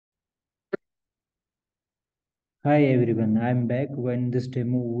Hi everyone, I'm back. In this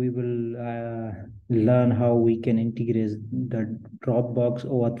demo, we will learn how we can integrate the Dropbox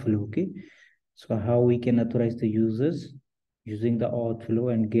OAuth flow. Okay, so how we can authorize the users using the OAuth flow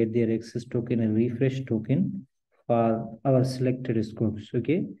and get their access token and refresh token for our selected scopes.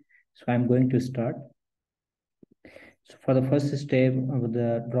 Okay, so I'm going to start. So for the first step of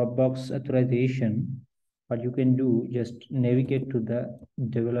the Dropbox authorization, what you can do, just navigate to the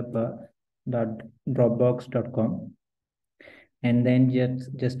developer.dropbox.com and then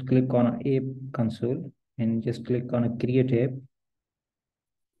just click on app console and just click on a create app.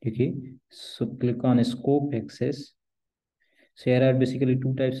 Okay, so click on a scope access. So here are basically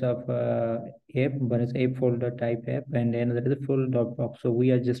two types of app. One is app folder type app and another is the full Dropbox. So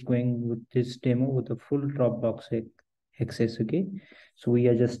we are just going with this demo with the full Dropbox access. Okay, so we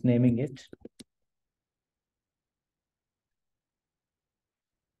are just naming it.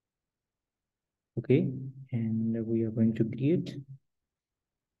 Okay, and we are going to create.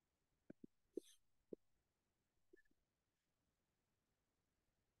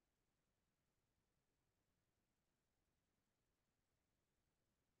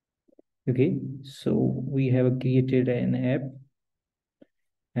 Okay, so we have created an app,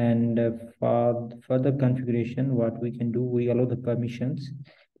 and for further configuration, what we can do, we allow the permissions.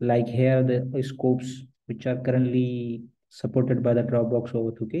 Like here the scopes which are currently supported by the Dropbox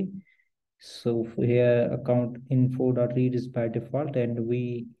OAuth. Okay, so here account info.read is by default, and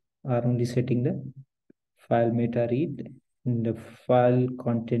we are only setting the file meta read and the file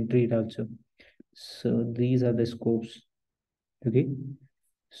content read also. So these are the scopes. Okay,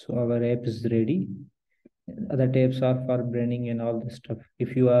 so our app is ready. Other tabs are for branding and all this stuff.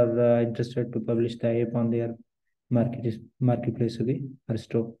 If you are interested to publish the app on their marketplace, okay, or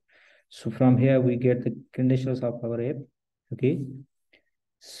store. So from here we get the credentials of our app. Okay,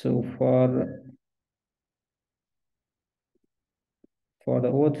 so for the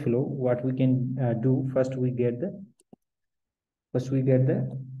OAuth flow, what we can do, first we get the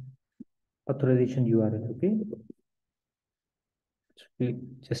authorization URL. Okay, so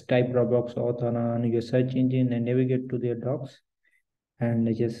just type Dropbox auth on your search engine and navigate to their docs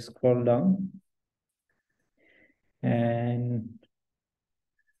and just scroll down. And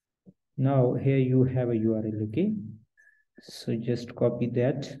now here you have a URL. Okay, so just copy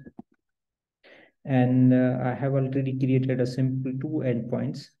that. And I have already created a simple two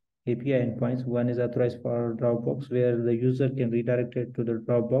endpoints, API endpoints. One is authorized for Dropbox, where the user can redirect it to the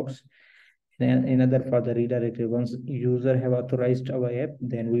Dropbox. And another for the redirected. Once user have authorized our app,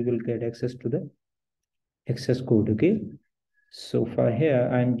 then we will get access to the access code. Okay, so for here,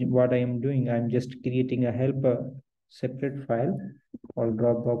 what I am doing, I'm just creating a helper separate file called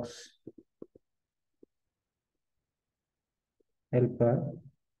Dropbox helper.js,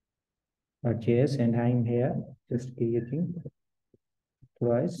 and I'm here just creating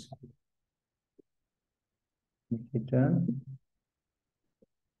authorize return,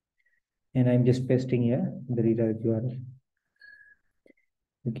 and I'm just pasting here the redirect URL.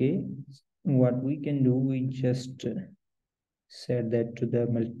 Okay, what we can do, we just set that to the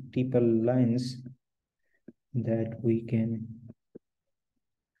multiple lines that we can,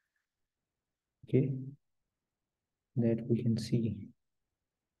 okay, that we can see.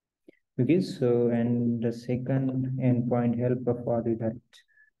 Okay, so and the second endpoint helper for redirect.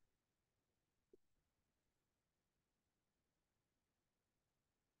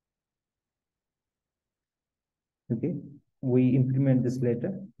 Okay, we implement this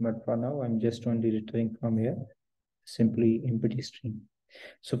later, but for now I'm just only returning from here simply empty string.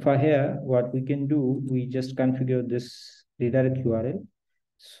 So for here, what we can do, we just configure this redirect URL.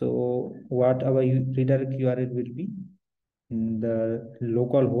 So what our redirect URL will be, the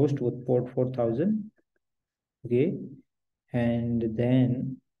local host with port 4000. Okay, and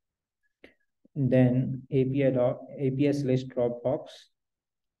then API slash Dropbox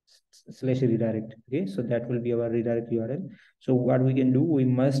slash redirect. Okay, so that will be our redirect URL. So what we can do, we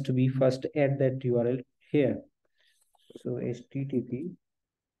must be first add that URL here. So HTTP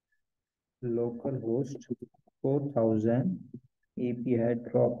localhost 4000 API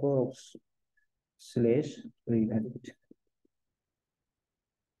Dropbox slash redirect.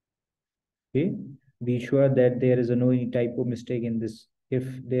 Okay, be sure that there is no any typo mistake in this. If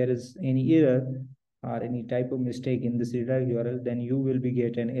there is any error or any typo mistake in this redirect URL, then you will be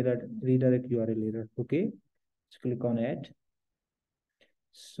get an error, redirect URL error. Okay, let's click on add.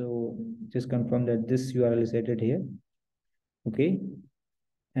 So just confirm that this URL is added here. Okay,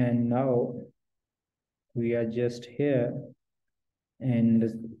 and now we are just here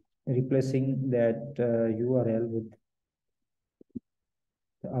and replacing that URL with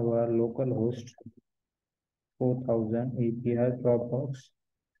our local host 4000 API Dropbox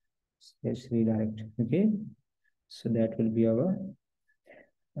 / redirect. Okay, so that will be our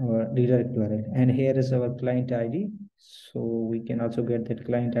redirect URL, and here is our client ID, so we can also get that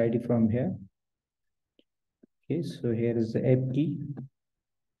client ID from here. Okay, so here is the app key,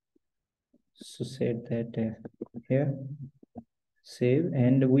 so set that here, save,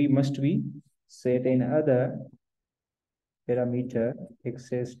 and we must be set another parameter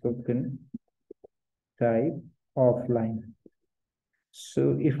access token type offline.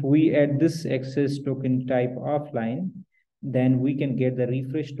 So if we add this access token type offline, then we can get the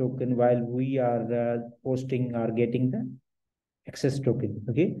refresh token while we are posting or getting the access token.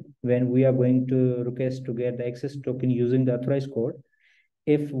 Okay, when we are going to request to get the access token using the authorized code,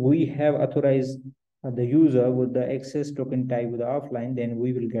 if we have authorized the user with the access token type with the offline, then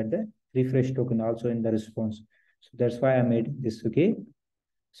we will get the refresh token also in the response. So that's why I made this. Okay,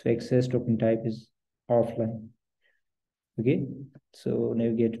 so access token type is offline. Okay, so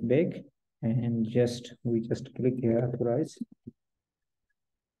navigate back and we just click here, authorize.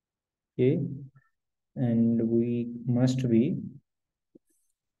 Okay, and we must be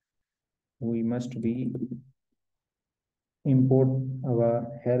import our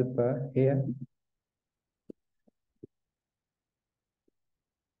helper here.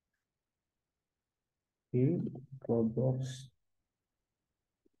 Okay, Dropbox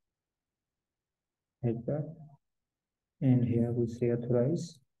helper, and here we say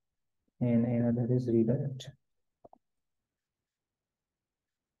authorize, and another is redirect.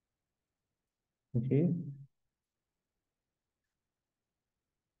 Okay,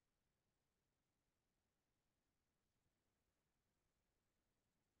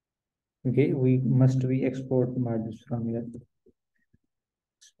 okay, we must be export modules from here.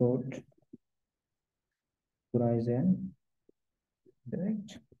 Export authorize and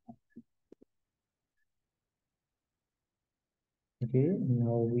direct. Okay,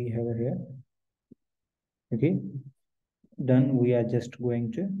 now we have here. Okay, done. We are just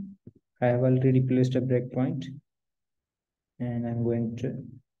going to, I have already placed a breakpoint, and I'm going to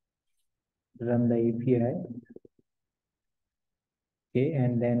run the API. Okay,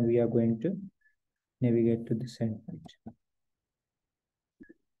 and then we are going to navigate to this endpoint.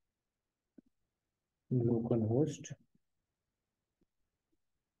 Localhost.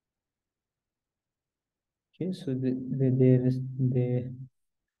 Okay, so there is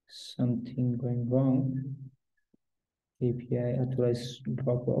something going wrong. API authorize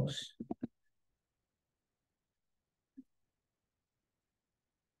Dropbox.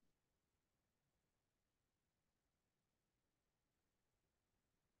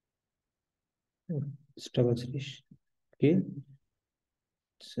 Establish. Okay,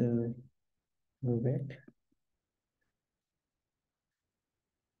 so go back.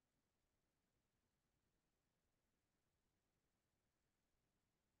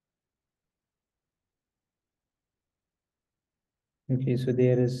 Okay, so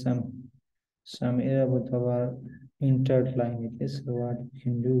there is some error with our entered line. Okay, so what we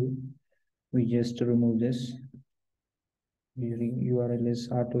can do, we just remove this. URL is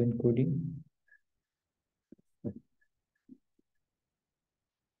auto encoding.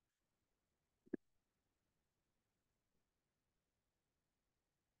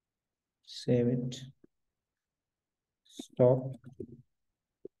 Save it, stop,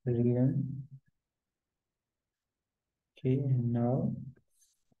 rerun. Okay, and now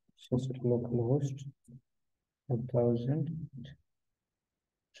just localhost 1000.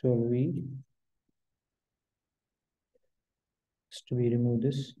 So we remove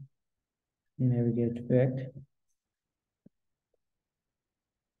this, navigate back.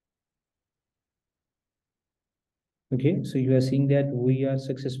 Okay, so you are seeing that we are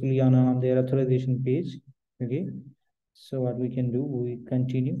successfully on their authorization page. Okay, so what we can do, we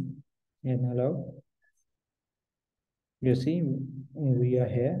continue and allow. You see, we are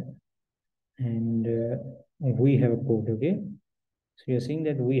here, and we have a code. Okay, so you're seeing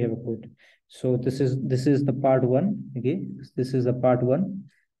that we have a code. So this is the part one. Okay, this is the part one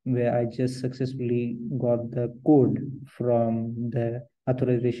where I just successfully got the code from the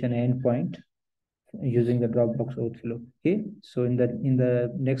authorization endpoint using the Dropbox OAuth flow. Okay, so in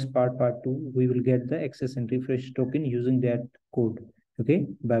the next part two, we will get the access and refresh token using that code. Okay,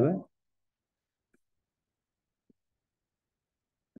 bye bye.